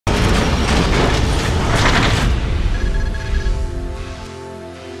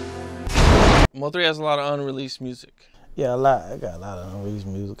Mo3 has a lot of unreleased music. Yeah, a lot. I got a lot of unreleased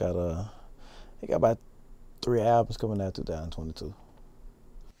music. He got about 3 albums coming out 2022.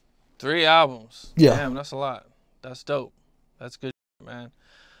 3 albums. Yeah. Damn, that's a lot. That's dope. That's good, man.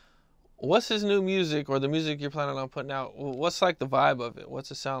 What's his new music or the music you're planning on putting out? What's like the vibe of it? What's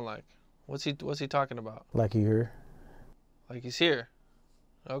it sound like? What's he talking about? Like you hear? Like he's here.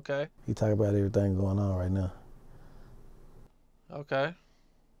 Okay. He talk about everything going on right now. Okay.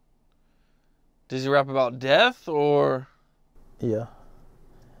 Does he rap about death or? Yeah.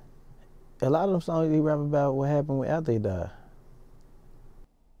 A lot of them songs he rap about what happened after he died.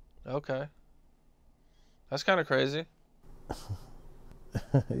 Okay. That's kind of crazy.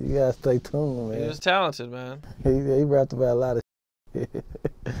 You gotta stay tuned, man. He was talented, man. He rapped about a lot of shit.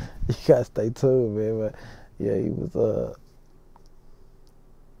 You gotta stay tuned, man. But yeah, he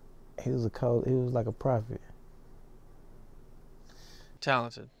was like a prophet.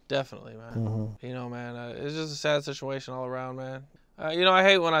 Talented, definitely, man. Mm-hmm. You know, man, it's just a sad situation all around, man. You know, I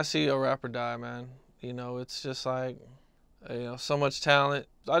hate when I see a rapper die, man. You know, it's just like, so much talent.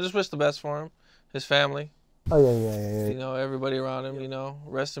 I just wish the best for him, his family. Oh yeah. You know, everybody around him. You know,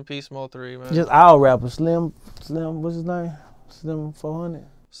 rest in peace, Mo3, man. Just our rappers, Slim, what's his name? Slim 400.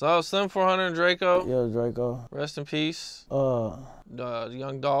 So Slim 400 and Draco. Yeah, Draco. Rest in peace.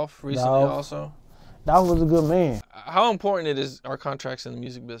 Young Dolph recently Dolph. also. Dolph was a good man. How important are contracts in the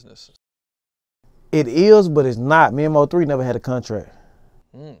music business? It is, but it's not. Me and Mo3 never had a contract.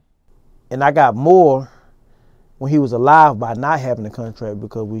 Mm. And I got more when he was alive by not having a contract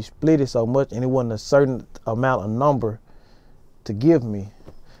because we split it so much and it wasn't a certain amount of number to give me.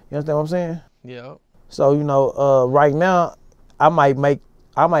 You understand what I'm saying? Yeah. So, right now I might make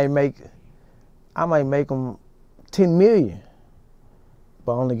him 10 million,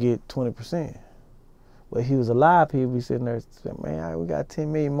 but only get 20%. But if he was alive, he'd be sitting there saying, man, we got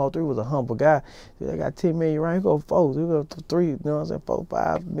 10 million. Mo3 was a humble guy. I got 10 million, right? He go 4, he go 3, you know what I'm saying? 4,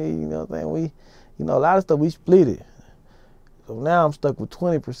 5 million, you know what I'm saying? A lot of stuff we split it. So now I'm stuck with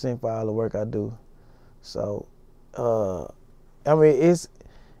 20% for all the work I do. So,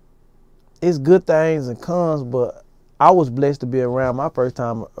 it's good things and cons, but I was blessed to be around my first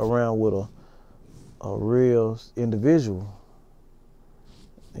time around with a real individual.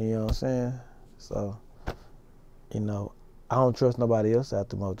 You know what I'm saying? So, I don't trust nobody else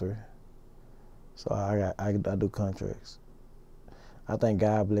after Mo3. So I do contracts. I think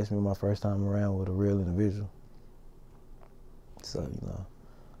God blessed me my first time around with a real individual. So,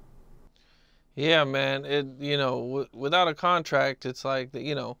 Yeah, man. Without a contract, it's like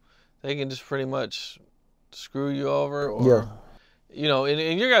they can just pretty much screw you over. Or, yeah.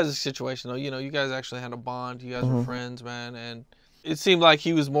 In your guys' situation though, you guys actually had a bond. You guys were friends, man, and it seemed like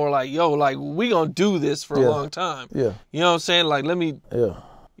he was more like, yo, like we gonna do this for a long time. Yeah. You know what I'm saying? Like let me. Yeah.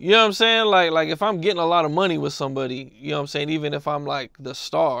 You know what I'm saying? Like if I'm getting a lot of money with somebody, you know what I'm saying? Even if I'm like the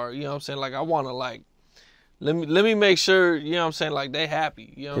star, you know what I'm saying? Like I want to like, let me make sure, you know what I'm saying? Like they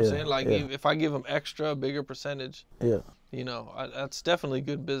happy, you know what I'm saying? Like if I give them extra, bigger percentage, that's definitely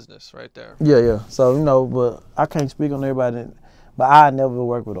good business right there. Yeah. So, but I can't speak on everybody, but I never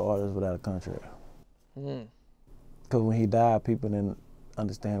worked with an artist without a contract. Because when he died, people didn't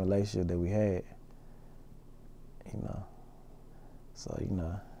understand the relationship that we had, So,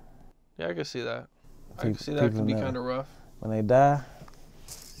 Yeah, I can see that. I can see that can be kind of rough. When they die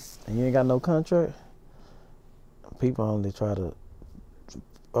and you ain't got no contract, people only try to,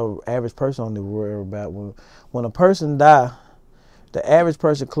 average person only worry about when a person die, the average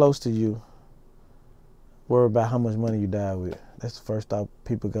person close to you worry about how much money you die with. That's the first thought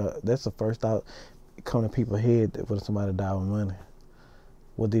that's the first thought come to people's head when somebody die with money.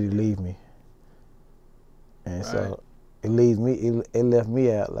 What did he leave me? And so it left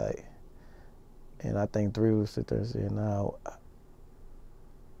me out like, and I think 3 would sit there and say, no,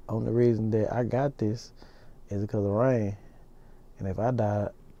 only reason that I got this is because of Rain. And if I die,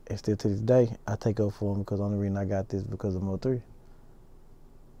 and still to this day, I take up for him because the only reason I got this is because of Mo3.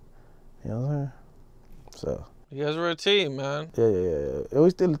 You know what I'm saying? So. You guys were a team, man. Yeah. We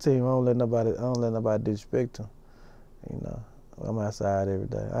still a team. I don't let nobody disrespect him. I'm outside every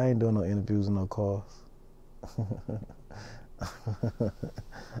day. I ain't doing no interviews and no calls.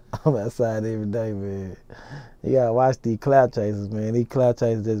 I'm outside every day, man. You gotta watch these clout chasers, man. These clout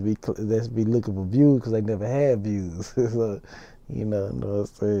chasers just be looking for views because they never had views. So, you know what I'm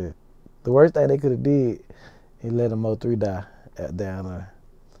saying? The worst thing they could have did is let Mo3 die down there.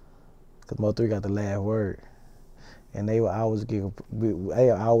 Because Mo3 got the last word. And they will always be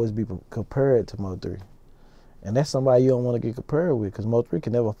compared to Mo3. And that's somebody you don't want to get compared with because Mo3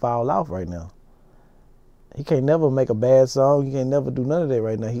 can never fall off right now. He can't never make a bad song. He can't never do none of that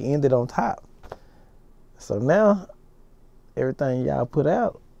right now. He ended on top. So now, everything y'all put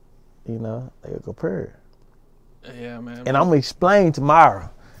out, you know, they compare. Yeah, man. And I'm gonna explain tomorrow.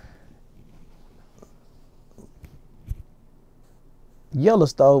 Yellow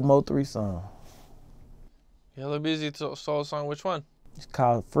stole Mo3 song. Yellow Busy stole a song. Which one? It's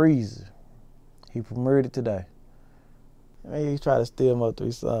called Freezer. He premiered it today. Man, he tried to steal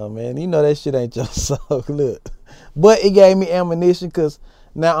Mo3 song, man. You know that shit ain't your song, look. But it gave me ammunition because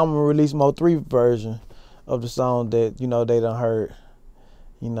now I'm gonna release Mo3 version of the song that, you know, they done heard.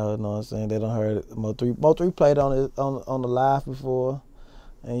 You know what I'm saying? They done heard Mo3. Mo3 played on the live before.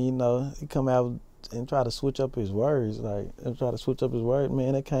 And, you know, he come out and try to switch up his words. Like,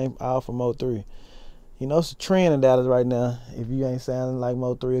 man, that came out from Mo3. You know, it's a trend in Dallas right now. If you ain't sounding like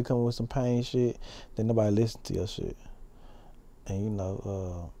Mo3 or coming with some pain shit, then nobody listen to your shit. And, you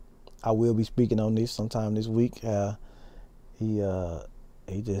know, I will be speaking on this sometime this week. He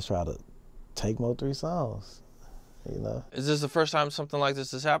just try to take Mo3 songs, you know. Is this the first time something like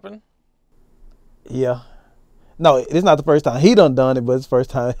this has happened? Yeah. No, it's not the first time he done it, but it's the first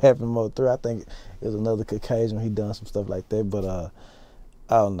time it happened to Mo3. I think it was another occasion when he done some stuff like that. But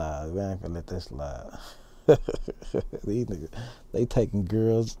oh nah, we ain't gonna let that slide. These niggas, they taking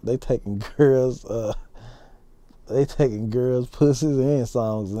girls pussies and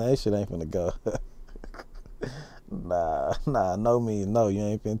songs, and that shit ain't finna go. Nah, no means no. You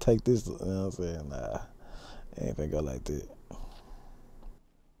ain't finna take this. You know what I'm saying? Nah, it ain't finna go like that.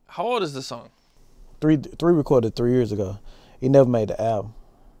 How old is the song? Three recorded 3 years ago. He never made the album.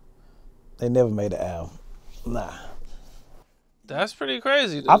 They never made the album. Nah. That's pretty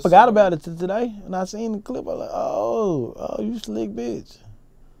crazy. I forgot about it today, and I seen the clip. I was like, oh, you slick bitch.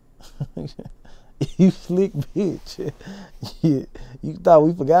 You slick bitch. You thought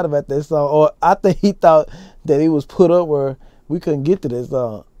we forgot about that song, or I think he thought that it was put up where we couldn't get to this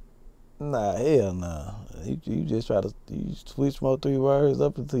song. Nah, hell nah. You just try to switch Mo3 words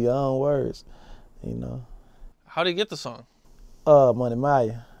up into your own words, you know. How did he get the song? Money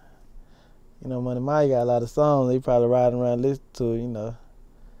Maya. You know, Money Maya got a lot of songs. They probably riding around listening to it, you know.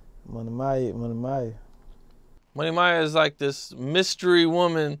 Money Maya. Money Maya is like this mystery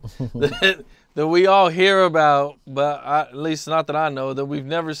woman that we all hear about, but at least not that I know, that we've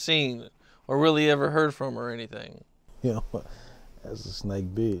never seen or really ever heard from or anything. You know, that's a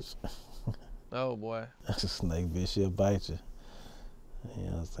snake bitch. Oh boy. That's a snake bitch. She'll bite you. You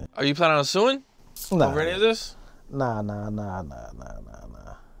know what I'm saying? Are you planning on suing over any of this? Nah.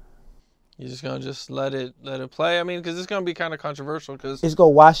 You're just gonna let it play? I mean, because it's gonna be kind of controversial. Because it's gonna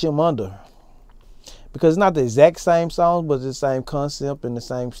wash him under. Because it's not the exact same song, but it's the same concept and the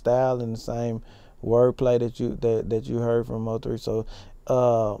same style and the same wordplay that you heard from Mo3. So,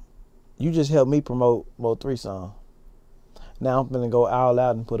 you just helped me promote Mo3 song. Now I'm gonna go all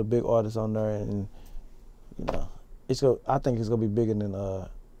out and put a big artist on there, and you know, I think it's gonna be bigger than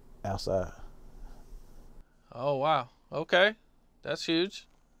Outside. Oh wow, okay, that's huge.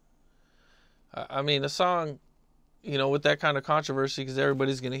 I mean, the song, you know, with that kind of controversy, because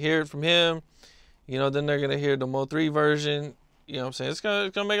everybody's gonna hear it from him. You know, then they're gonna hear the Mo3 version. You know what I'm saying? It's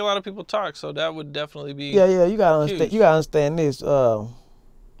gonna make a lot of people talk. So that would definitely be yeah. You gotta understand. You gotta understand this.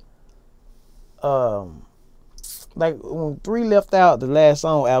 Like when 3 left out the last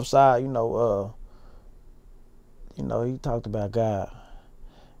song Outside, you know, he talked about God,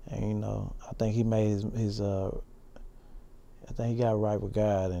 and you know, I think he made I think he got right with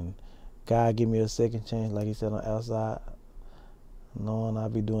God, and God give me a second chance, like he said on Outside, knowing I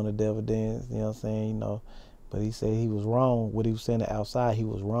be doing the devil dance, you know what I'm saying, you know, but he said he was wrong. What he was saying Outside, he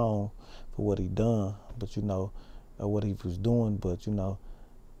was wrong for what he done, but you know, or what he was doing, but you know,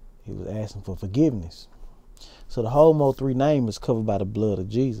 he was asking for forgiveness. So the whole Mo3 name is covered by the blood of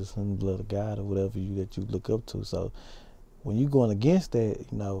Jesus and the blood of God or whatever that you look up to. So when you're going against that,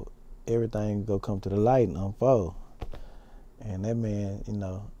 you know, everything go come to the light and unfold. And that man, you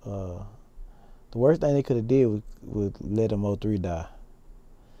know, the worst thing they could have did was let Mo3 die.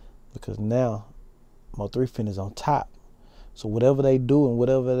 Because now Mo3 finished on top. So whatever they do and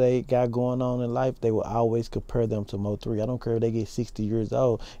whatever they got going on in life, they will always compare them to Mo3. I don't care if they get 60 years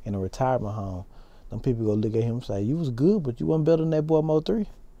old in a retirement home. Them people go look at him and say, you was good, but you wasn't better than that boy Mo3.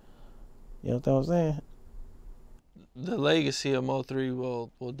 You know what I'm saying? The legacy of Mo3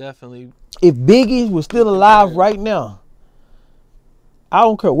 will definitely. If Biggie was still alive right now, I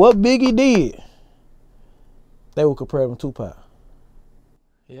don't care what Biggie did, they would compare him to Tupac.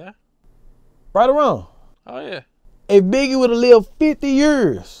 Yeah. Right or wrong? Oh yeah. If Biggie would have lived 50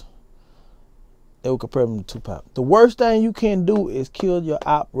 years, they would compare him to Tupac. The worst thing you can do is kill your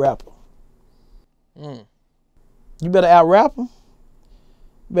op rapper. You better out rap him.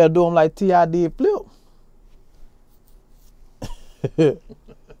 You better do him like T.I. did Flip. You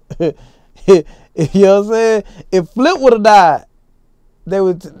know what I'm saying? If Flip would have died,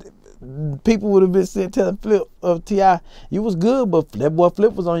 people would have been sitting telling Flip of T.I., you was good, but that boy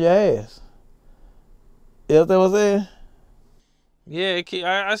Flip was on your ass. You know what I'm saying? Yeah,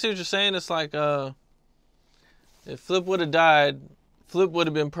 I see what you're saying. It's like if Flip would have died, Flip would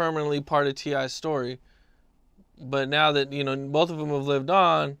have been permanently part of T.I.'s story. But now that, both of them have lived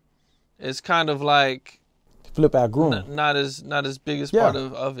on, it's kind of like Flip outgrew him. Not as big as part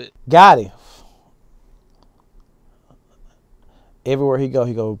of it. Got him. Everywhere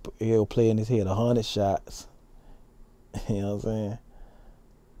he'll play in his head 100 shots. You know what I'm saying?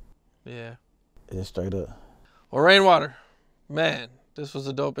 Yeah. Just straight up. Well, Rainwater, man, this was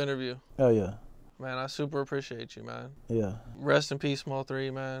a dope interview. Oh yeah. Man, I super appreciate you, man. Yeah. Rest in peace,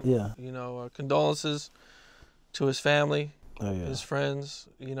 Mo3, man. Yeah. Condolences to his family, his friends,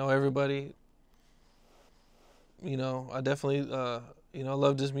 everybody. I definitely,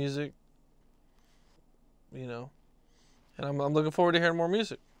 loved his music. And I'm looking forward to hearing more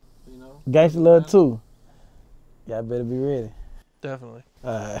music. Gangsta Love too. Y'all better be ready. Definitely.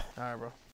 All right, bro.